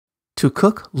To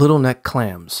cook little neck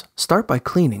clams, start by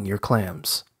cleaning your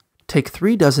clams. Take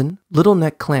 3 dozen little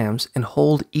neck clams and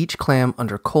hold each clam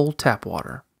under cold tap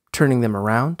water, turning them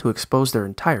around to expose their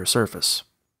entire surface.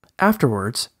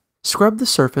 Afterwards, scrub the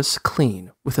surface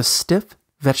clean with a stiff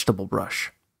vegetable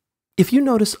brush. If you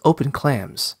notice open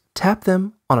clams, tap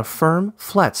them on a firm,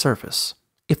 flat surface.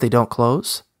 If they don't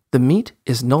close, the meat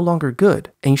is no longer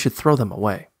good and you should throw them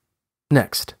away.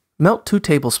 Next, melt 2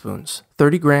 tablespoons,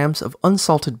 30 grams of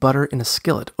unsalted butter in a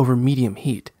skillet over medium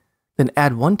heat. Then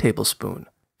add 1 tablespoon,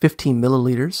 15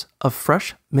 milliliters of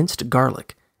fresh minced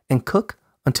garlic and cook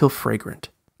until fragrant,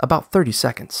 about 30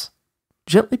 seconds.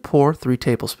 Gently pour 3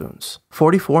 tablespoons,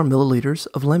 44 milliliters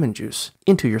of lemon juice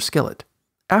into your skillet.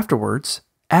 Afterwards,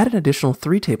 add an additional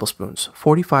 3 tablespoons,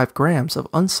 45 grams of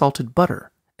unsalted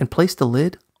butter and place the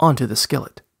lid onto the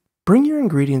skillet. Bring your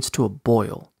ingredients to a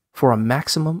boil for a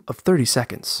maximum of 30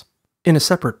 seconds. In a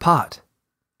separate pot,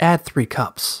 add 3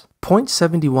 cups,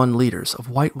 0.71 liters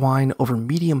of white wine over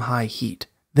medium-high heat,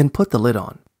 then put the lid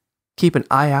on. Keep an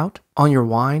eye out on your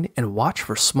wine and watch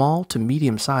for small to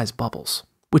medium-sized bubbles,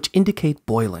 which indicate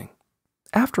boiling.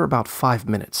 After about 5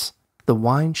 minutes, the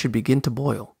wine should begin to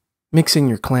boil. Mix in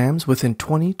your clams within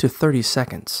 20 to 30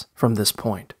 seconds from this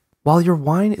point. While your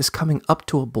wine is coming up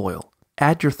to a boil,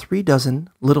 add your 3 dozen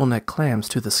little neck clams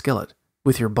to the skillet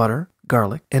with your butter,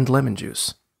 garlic, and lemon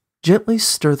juice. Gently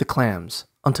stir the clams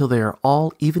until they are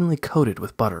all evenly coated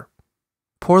with butter.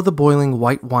 Pour the boiling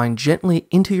white wine gently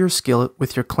into your skillet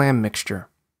with your clam mixture.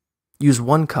 Use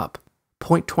 1 cup,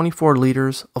 0.24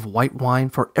 liters of white wine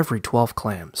for every 12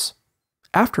 clams.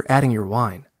 After adding your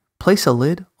wine, place a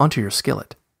lid onto your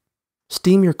skillet.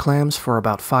 Steam your clams for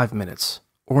about 5 minutes,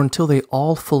 or until they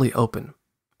all fully open.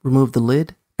 Remove the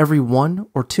lid every 1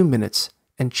 or 2 minutes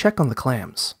and check on the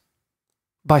clams.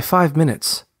 By 5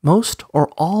 minutes, most or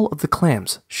all of the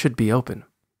clams should be open,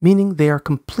 meaning they are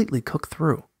completely cooked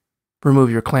through. Remove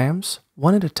your clams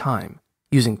one at a time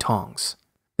using tongs,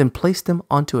 then place them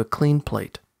onto a clean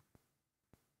plate.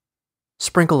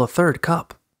 Sprinkle a 1/3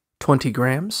 cup, 20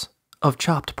 grams, of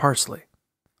chopped parsley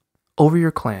over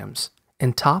your clams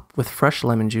and top with fresh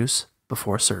lemon juice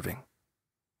before serving.